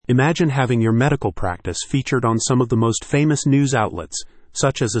Imagine having your medical practice featured on some of the most famous news outlets,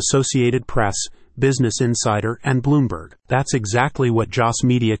 such as Associated Press, Business Insider, and Bloomberg. That's exactly what Joss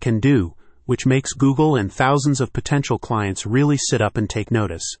Media can do, which makes Google and thousands of potential clients really sit up and take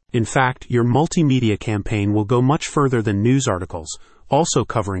notice. In fact, your multimedia campaign will go much further than news articles, also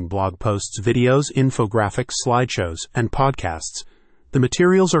covering blog posts, videos, infographics, slideshows, and podcasts. The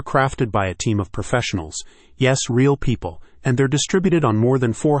materials are crafted by a team of professionals, yes, real people, and they're distributed on more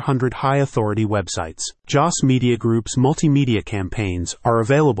than 400 high-authority websites. Joss Media Group's multimedia campaigns are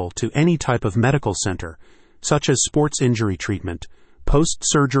available to any type of medical center, such as sports injury treatment,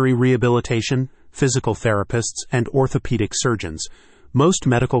 post-surgery rehabilitation, physical therapists, and orthopedic surgeons. Most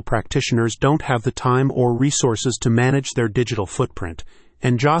medical practitioners don't have the time or resources to manage their digital footprint,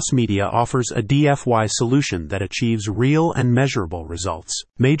 and Joss Media offers a DIY solution that achieves real and measurable results.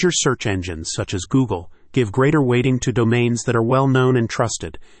 Major search engines such as Google give greater weighting to domains that are well known and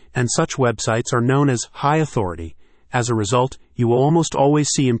trusted, and such websites are known as high authority. As a result, you will almost always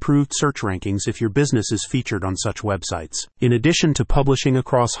see improved search rankings if your business is featured on such websites. In addition to publishing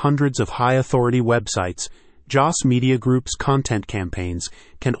across hundreds of high-authority websites, Joss Media Group's content campaigns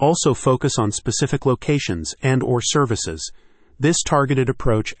can also focus on specific locations and/or services. This targeted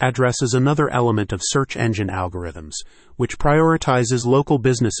approach addresses another element of search engine algorithms, which prioritizes local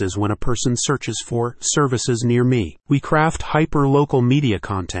businesses when a person searches for services near me. We craft hyper-local media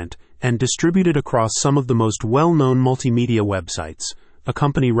content and distribute it across some of the most well-known multimedia websites, a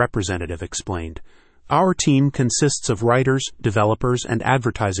company representative explained. Our team consists of writers, developers, and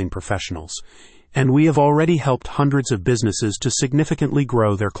advertising professionals, and we have already helped hundreds of businesses to significantly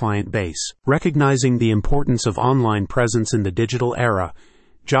grow their client base. Recognizing the importance of online presence in the digital era,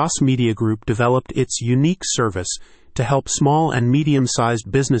 Joss Media Group developed its unique service to help small and medium-sized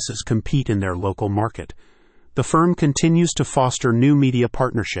businesses compete in their local market. The firm continues to foster new media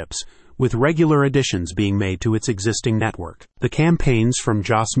partnerships, with regular additions being made to its existing network. The campaigns from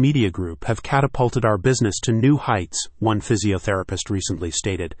Joss Media Group have catapulted our business to new heights, one physiotherapist recently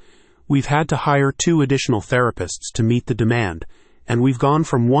stated. We've had to hire 2 additional therapists to meet the demand, and we've gone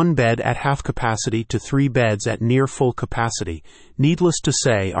from 1 bed at half capacity to 3 beds at near full capacity. Needless to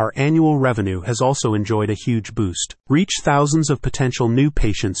say, our annual revenue has also enjoyed a huge boost. Reach thousands of potential new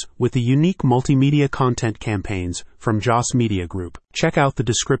patients with the unique multimedia content campaigns from Joss Media Group. Check out the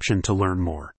description to learn more.